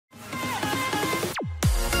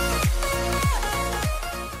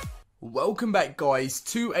Welcome back guys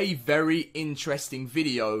to a very interesting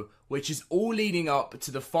video which is all leading up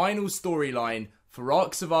to the final storyline for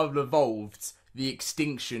Ark Survival Evolved's The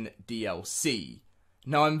Extinction DLC.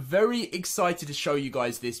 Now I'm very excited to show you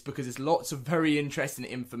guys this because it's lots of very interesting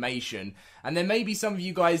information, and there may be some of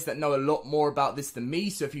you guys that know a lot more about this than me,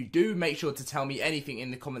 so if you do, make sure to tell me anything in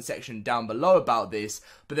the comment section down below about this.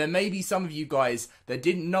 But there may be some of you guys that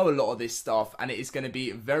didn't know a lot of this stuff and it is going to be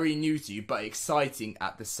very new to you but exciting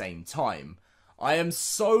at the same time. I am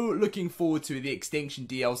so looking forward to the Extinction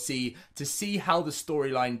DLC to see how the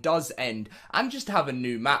storyline does end and just have a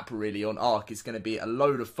new map really on Ark. It's going to be a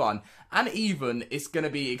load of fun, and even it's going to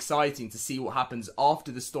be exciting to see what happens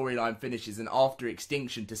after the storyline finishes and after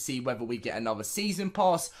Extinction, to see whether we get another season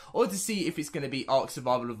pass or to see if it's going to be Ark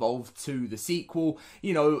Survival Evolved 2, the sequel.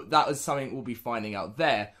 You know, that is something we'll be finding out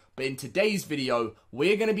there. But in today's video,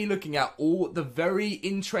 we're going to be looking at all the very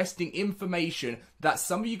interesting information that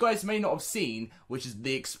some of you guys may not have seen, which is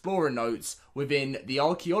the Explorer notes within the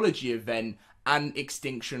Archaeology event and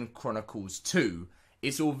Extinction Chronicles 2.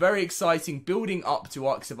 It's all very exciting, building up to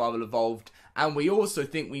Ark Survival Evolved, and we also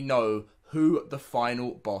think we know who the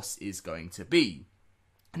final boss is going to be.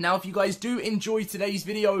 Now, if you guys do enjoy today's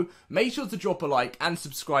video, make sure to drop a like and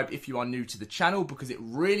subscribe if you are new to the channel, because it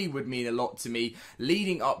really would mean a lot to me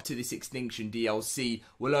leading up to this Extinction DLC.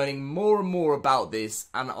 We're learning more and more about this,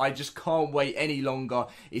 and I just can't wait any longer.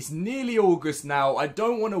 It's nearly August now. I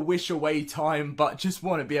don't want to wish away time, but just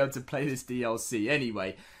want to be able to play this DLC.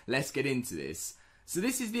 Anyway, let's get into this. So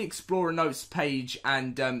this is the Explorer Notes page,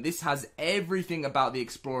 and this has everything about the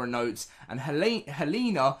Explorer Notes, and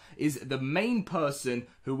Helena is the main person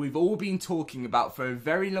who we've all been talking about for a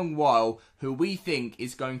very long while, who we think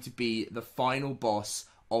is going to be the final boss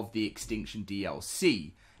of the Extinction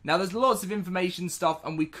DLC. Now, there's lots of information stuff,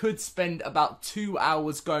 and we could spend about 2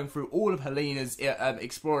 hours going through all of Helena's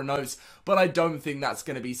Explorer Notes, but I don't think that's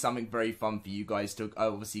going to be something very fun for you guys to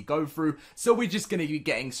obviously go through, so we're just going to be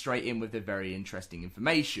getting straight in with the very interesting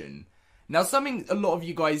information. Now, something a lot of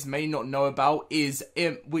you guys may not know about is,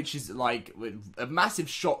 which is like a massive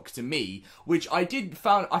shock to me, which I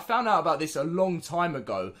found out about this a long time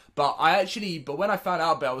ago, but when I found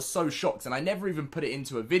out about it, I was so shocked, and I never even put it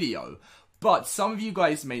into a video. But some of you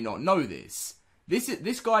guys may not know this.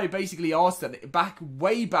 This guy basically asked that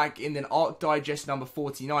way back in the Ark Digest number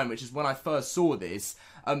 49, which is when I first saw this.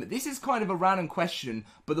 This is kind of a random question,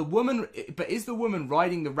 but is the woman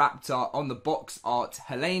riding the raptor on the box art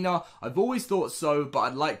Helena? I've always thought so, but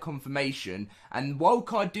I'd like confirmation. And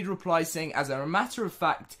Wildcard did reply saying, as a matter of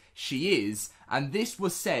fact, she is. And this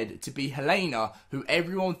was said to be Helena, who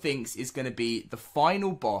everyone thinks is going to be the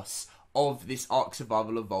final boss of this Ark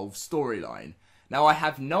Survival Evolved storyline. Now, I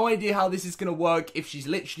have no idea how this is going to work, if she's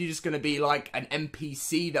literally just going to be like an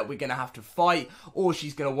NPC that we're going to have to fight, or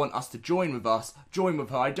she's going to want us to join with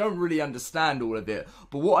her. I don't really understand all of it,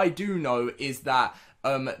 but what I do know is that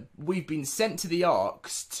we've been sent to the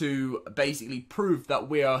Arks to basically prove that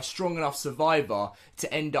we are a strong enough survivor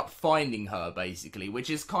to end up finding her, basically, which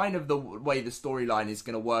is kind of the way the storyline is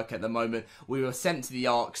going to work at the moment. We were sent to the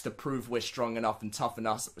Arks to prove we're strong enough and tough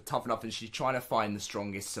enough, and she's trying to find the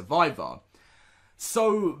strongest survivor.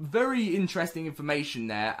 So, very interesting information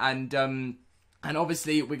there, and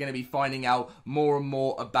obviously we're going to be finding out more and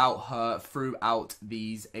more about her throughout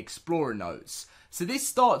these Explorer Notes. So this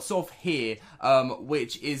starts off here,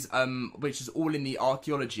 which is all in the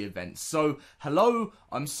archaeology event. So, hello,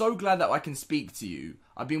 I'm so glad that I can speak to you.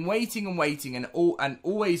 I've been waiting and waiting and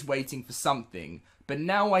always waiting for something, but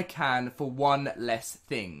now I can for one less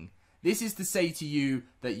thing. This is to say to you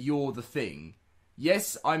that you're the thing.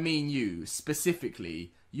 Yes, I mean you,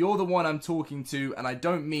 specifically. You're the one I'm talking to, and I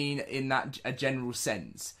don't mean in that a general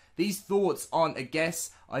sense. These thoughts aren't a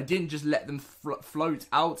guess. I didn't just let them float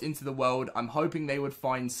out into the world. I'm hoping they would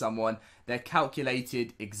find someone. They're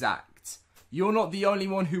calculated, exact. You're not the only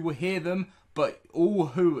one who will hear them, but all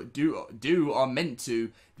who do are meant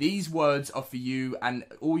to. These words are for you and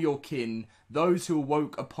all your kin, those who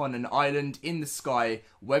awoke upon an island in the sky.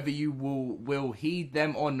 Whether you will heed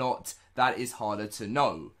them or not, that is harder to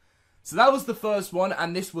know. So that was the first one,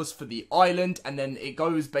 and this was for the island, and then it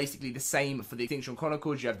goes basically the same for the Extinction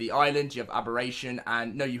Chronicles. You have the island, you have Aberration,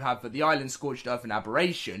 and no, you have for the island, Scorched Earth, and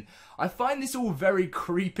Aberration. I find this all very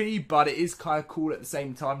creepy, but it is kind of cool at the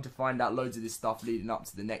same time to find out loads of this stuff leading up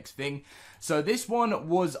to the next thing. So this one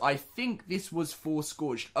was, I think this was for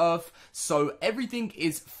Scorched Earth, so everything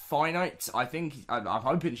is finite. I think, I'm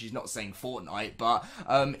hoping she's not saying Fortnite, but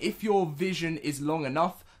if your vision is long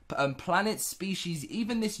enough, planets, species,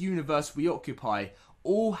 even this universe we occupy,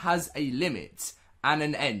 all has a limit and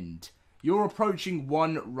an end. You're approaching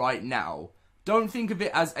one right now. Don't think of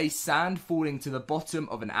it as a sand falling to the bottom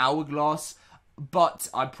of an hourglass, but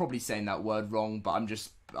I'm probably saying that word wrong, but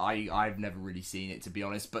I've never really seen it, to be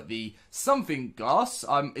honest. But the something glass,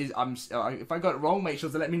 if I got it wrong, make sure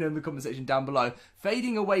to let me know in the comment section down below.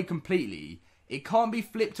 Fading away completely. It can't be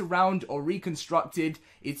flipped around or reconstructed.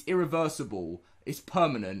 It's irreversible. It's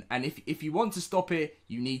permanent. And if you want to stop it,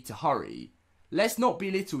 you need to hurry. Let's not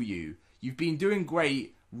belittle you. You've been doing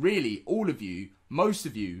great. Really, all of you. Most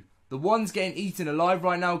of you. The ones getting eaten alive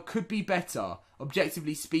right now could be better,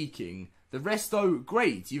 objectively speaking. The rest, though,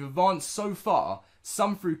 great. You've advanced so far.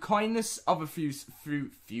 Some through kindness, other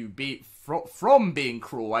from being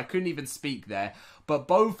cruel. I couldn't even speak there. But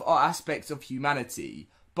both are aspects of humanity.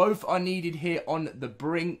 Both are needed here on the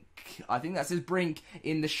brink, I think that says brink,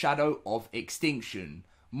 in the shadow of extinction.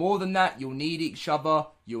 More than that, you'll need each other,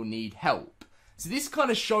 you'll need help. So this kind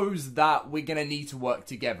of shows that we're going to need to work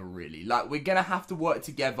together, really. Like, we're going to have to work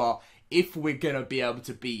together if we're going to be able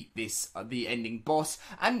to beat this, the ending boss.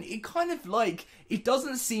 And it kind of, like, it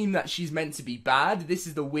doesn't seem that she's meant to be bad. This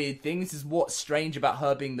is the weird thing. This is what's strange about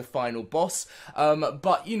her being the final boss.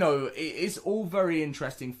 But, you know, it's all very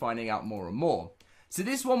interesting finding out more and more. So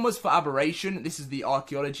this one was for Aberration. This is the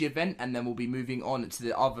archaeology event, and then we'll be moving on to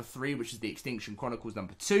the other three, which is the Extinction Chronicles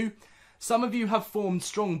number 2. Some of you have formed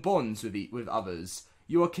strong bonds with others.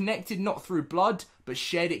 You are connected not through blood, but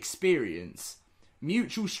shared experience.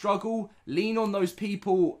 Mutual struggle. Lean on those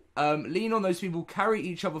people. Carry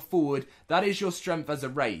each other forward. That is your strength as a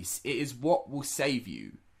race. It is what will save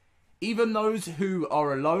you. Even those who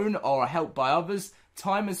are alone or are helped by others,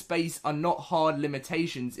 time and space are not hard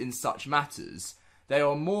limitations in such matters. They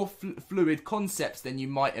are more fluid concepts than you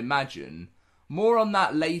might imagine. More on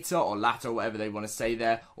that later, or latter, whatever they want to say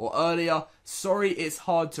there, or earlier. Sorry, it's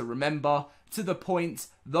hard to remember. To the point,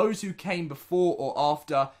 those who came before or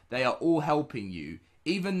after, they are all helping you.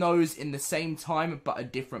 Even those in the same time, but a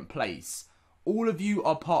different place. All of you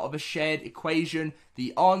are part of a shared equation,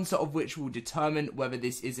 the answer of which will determine whether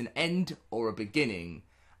this is an end or a beginning.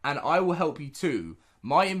 And I will help you too.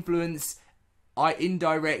 My influence, I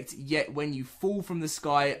indirect, yet when you fall from the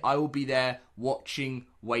sky, I will be there, watching,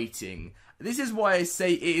 waiting. This is why I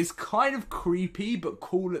say it is kind of creepy, but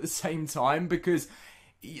cool at the same time, because,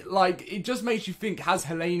 like, it just makes you think, has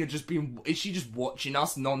Helena just been, is she just watching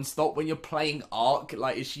us non-stop when you're playing Ark?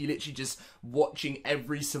 Like, is she literally just watching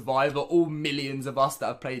every survivor, all millions of us that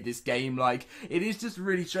have played this game? Like, it is just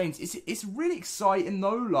really strange. It's really exciting,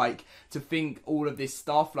 though, like, to think all of this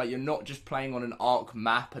stuff, like, you're not just playing on an Ark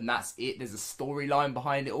map and that's it. There's a storyline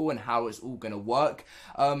behind it all and how it's all gonna work.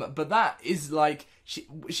 But that is, like,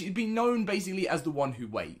 she's been known basically as the one who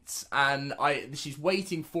waits, and she's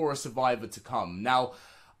waiting for a survivor to come. Now,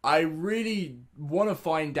 I really want to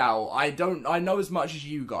find out. I know as much as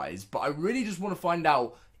you guys, but I really just want to find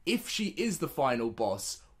out if she is the final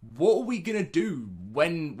boss. What are we gonna do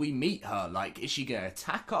when we meet her? Like, is she gonna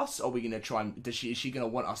attack us? Are we gonna try and is she gonna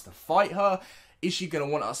want us to fight her? Is she going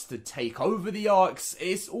to want us to take over the Arks?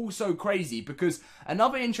 It's all so crazy, because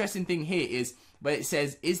another interesting thing here is where it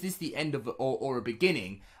says, is this the end of or a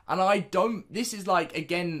beginning? And I don't, this is like,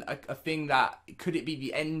 again, a thing that, could it be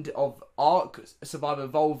the end of Ark Survival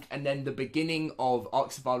Evolved and then the beginning of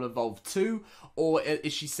Ark Survival Evolved 2? Or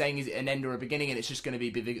is she saying, is it an end or a beginning, and it's just going to be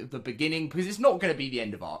the beginning? Because it's not going to be the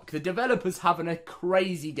end of Ark. The developers having a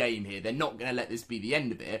crazy game here. They're not going to let this be the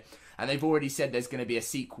end of it. And they've already said there's going to be a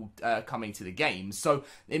sequel coming to the game. So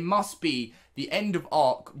it must be the end of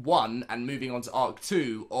Ark 1 and moving on to Ark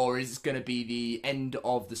 2. Or is it going to be the end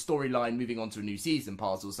of the storyline moving on to a new season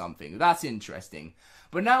pass or something? That's interesting.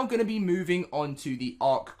 But now I'm going to be moving on to the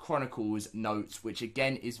Ark Chronicles notes, which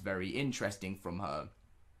again is very interesting from her.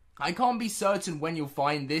 I can't be certain when you'll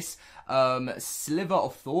find this sliver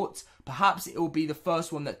of thought. Perhaps it will be the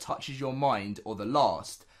first one that touches your mind, or the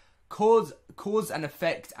last. Cause and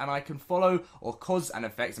effect, and I can follow, or cause and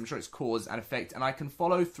effect, I'm sure it's cause and effect, and I can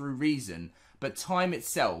follow through reason, but time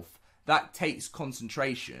itself, that takes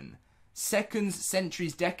concentration. Seconds,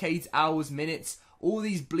 centuries, decades, hours, minutes, all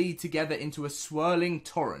these bleed together into a swirling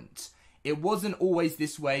torrent. It wasn't always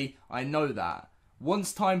this way, I know that.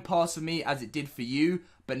 Once time passed for me as it did for you,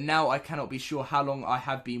 but now I cannot be sure how long I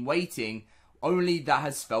have been waiting, only that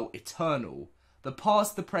has felt eternal. The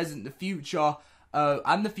past, the present, the future,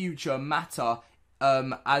 and the future matter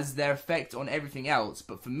as their effect on everything else.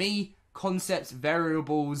 But for me, concepts,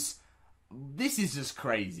 variables, this is just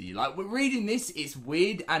crazy. Like, we're reading this, it's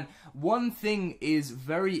weird. And one thing is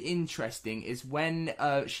very interesting is when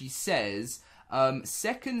she says,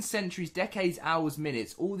 seconds, centuries, decades, hours,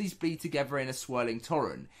 minutes, all these bleed together in a swirling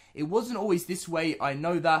torrent. It wasn't always this way, I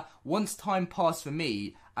know that. Once time passed for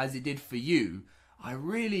me, as it did for you.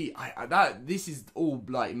 This is all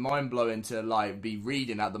like mind-blowing to like be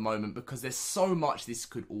reading at the moment, because there's so much this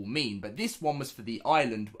could all mean. But this one was for the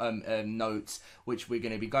island notes, which we're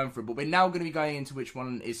going to be going through. But we're now going to be going into which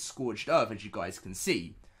one is Scorched Earth, as you guys can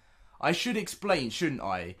see. I should explain, shouldn't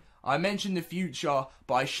I? I mentioned the future,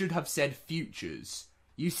 but I should have said futures.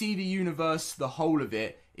 You see the universe, the whole of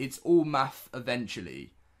it, it's all math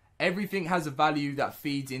eventually. Everything has a value that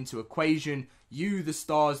feeds into equation. You, the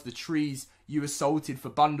stars, the trees, you assaulted for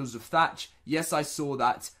bundles of thatch. Yes, I saw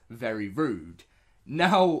that. Very rude.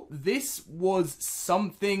 Now, this was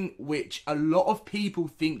something which a lot of people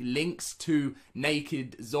think links to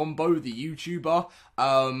Naked Zombo, the YouTuber,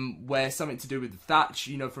 where something to do with Thatch,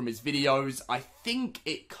 you know, from his videos. I think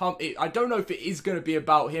I don't know if it is going to be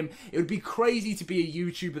about him. It would be crazy to be a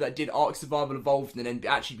YouTuber that did Ark Survival Evolved and then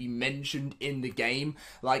actually be mentioned in the game.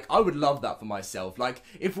 Like, I would love that for myself. Like,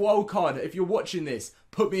 if Wildcard, if you're watching this,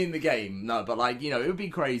 put me in the game. No, but like, you know, it would be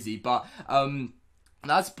crazy. But,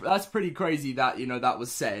 that's pretty crazy that, you know, that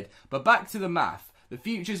was said. But back to the math. The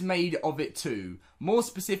future's made of it too. More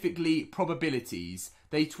specifically, probabilities.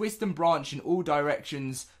 They twist and branch in all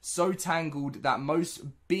directions, so tangled that most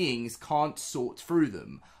beings can't sort through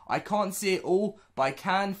them. I can't see it all, but I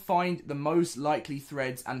can find the most likely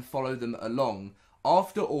threads and follow them along.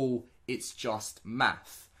 After all, it's just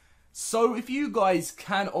math. So if you guys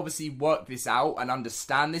can obviously work this out and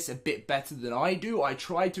understand this a bit better than I do, I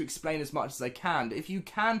try to explain as much as I can. But if you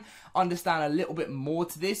can understand a little bit more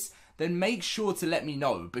to this, then make sure to let me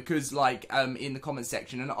know, because like in the comment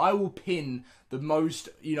section, and I will pin the most,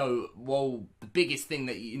 you know, well, the biggest thing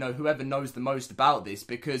that, you know, whoever knows the most about this,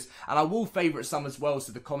 because, and I will favourite some as well,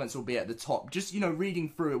 so the comments will be at the top, just, you know, reading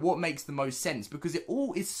through it, what makes the most sense, because it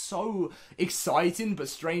all is so exciting but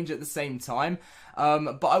strange at the same time.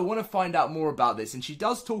 But I want to find out more about this, and she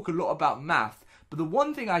does talk a lot about math, but the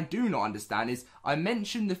one thing I do not understand is, I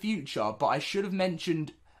mentioned the future, but I should have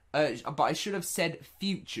mentioned, but I should have said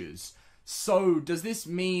futures. So does this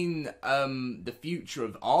mean the future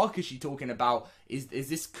of Ark? Is she talking about,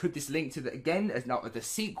 could this link to the, again, as now the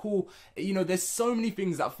sequel? You know, there's so many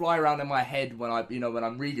things that fly around in my head when when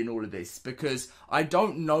I'm reading all of this, because I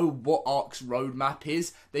don't know what Ark's roadmap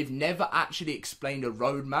is. They've never actually explained a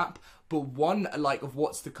roadmap, but one like of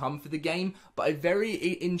what's to come for the game. But a very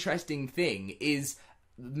interesting thing is,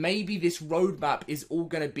 maybe this roadmap is all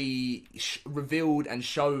going to be revealed and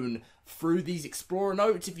shown through these explorer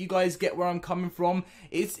notes, if you guys get where I'm coming from.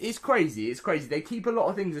 It's crazy, it's crazy. They keep a lot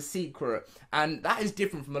of things a secret, and that is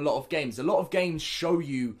different from a lot of games. A lot of games show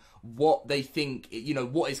you what they think, you know,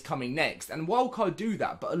 what is coming next, and Wildcard do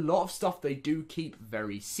that, but a lot of stuff they do keep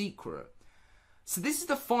very secret. So this is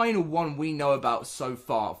the final one we know about so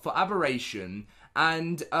far for Aberration,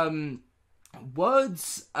 and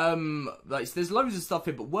words, like, so there's loads of stuff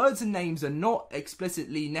here, but words and names are not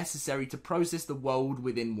explicitly necessary to process the world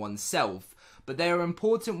within oneself, but they are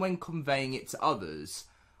important when conveying it to others.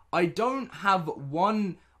 I don't have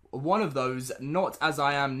one of those, not as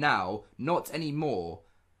I am now, not anymore.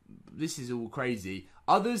 This is all crazy.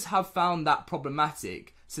 Others have found that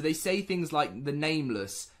problematic, so they say things like the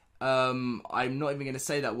nameless. I'm not even going to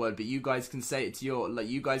say that word, but you guys can say it to your, like,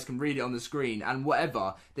 you guys can read it on the screen, and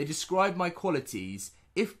whatever. They describe my qualities,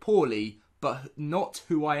 if poorly, but not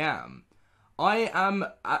who I am. I am,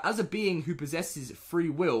 as a being who possesses free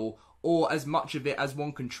will, or as much of it as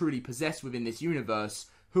one can truly possess within this universe,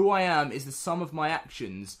 who I am is the sum of my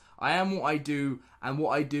actions. I am what I do, and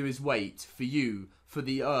what I do is wait, for you, for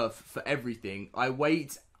the earth, for everything. I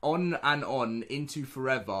wait on and on into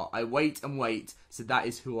forever. I wait and wait, so that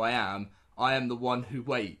is who I am. I am the one who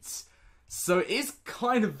waits. So it is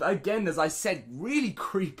kind of, again, as I said, really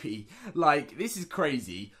creepy. Like, this is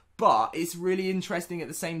crazy, but it's really interesting at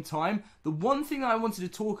the same time. The one thing I wanted to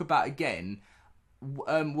talk about again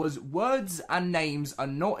was words and names are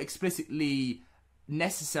not explicitly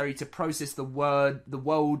necessary to process the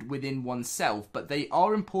world within oneself, but they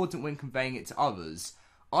are important when conveying it to others.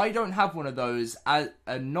 I don't have one of those,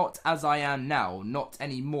 not as I am now, not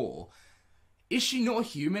anymore. Is she not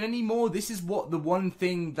human anymore? This is what the one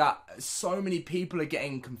thing that so many people are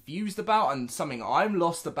getting confused about, and something I'm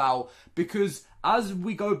lost about, because as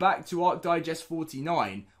we go back to Ark Digest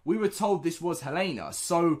 49, we were told this was Helena,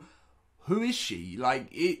 so who is she? Like,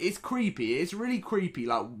 it's creepy, it's really creepy.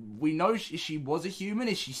 Like, we know she was a human.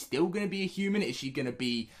 Is she still going to be a human? Is she going to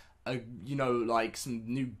be you know, like some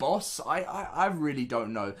new boss? I really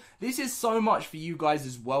don't know. This is so much for you guys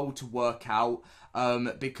as well to work out,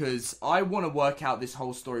 because I want to work out this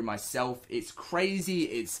whole story myself. It's crazy.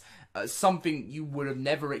 It's something you would have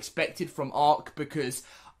never expected from Ark, because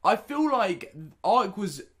I feel like Ark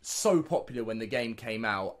was so popular when the game came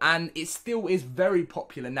out, and it still is very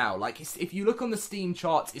popular now. Like, if you look on the Steam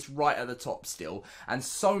charts, it's right at the top still, and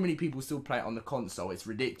so many people still play it on the console. It's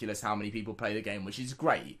ridiculous how many people play the game, which is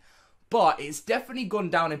great. But it's definitely gone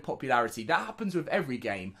down in popularity. That happens with every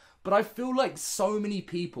game. But I feel like so many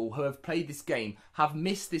people who have played this game have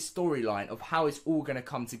missed this storyline of how it's all going to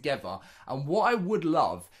come together. And what I would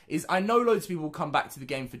love is, I know loads of people will come back to the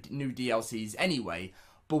game for new DLCs anyway,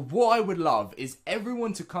 but what I would love is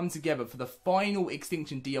everyone to come together for the final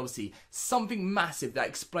Extinction DLC. Something massive that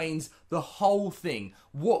explains the whole thing.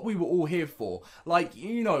 What we were all here for. Like,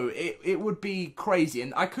 you know, it would be crazy.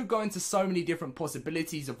 And I could go into so many different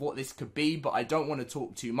possibilities of what this could be, but I don't want to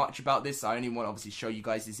talk too much about this. I only want to obviously show you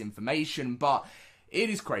guys this information, but it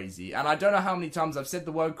is crazy. And I don't know how many times I've said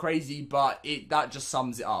the word crazy, but that just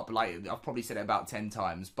sums it up. Like, I've probably said it about 10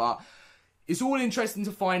 times. But it's all interesting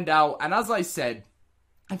to find out. And as I said,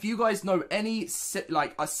 if you guys know any,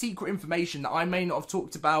 like, a secret information that I may not have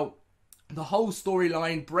talked about, the whole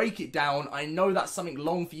storyline, break it down. I know that's something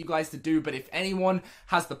long for you guys to do, but if anyone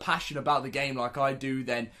has the passion about the game like I do,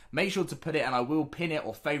 then make sure to put it, and I will pin it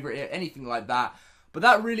or favorite it, anything like that. But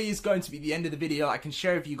that really is going to be the end of the video I can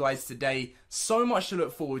share with you guys today. So much to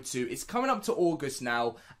look forward to. It's coming up to August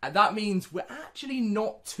now, and that means we're actually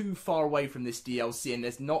not too far away from this DLC, and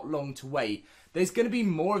there's not long to wait. There's going to be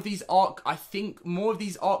more of these Ark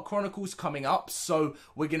Chronicles coming up, so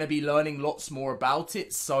we're going to be learning lots more about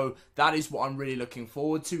it. So that is what I'm really looking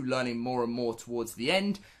forward to, learning more and more towards the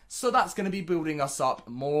end. So that's going to be building us up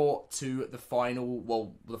more to the final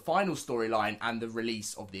storyline and the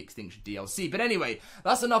release of the Extinction DLC. But anyway,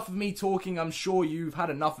 that's enough of me talking. I'm sure you've had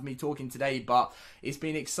enough of me talking today, but it's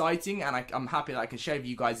been exciting, and I'm happy that I can share with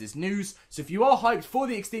you guys this news. So if you are hyped for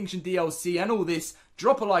the Extinction DLC and all this,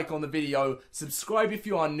 drop a like on the video, subscribe if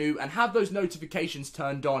you are new, and have those notifications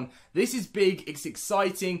turned on. This is big, it's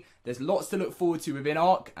exciting, there's lots to look forward to within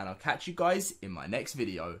Ark, and I'll catch you guys in my next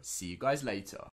video. See you guys later.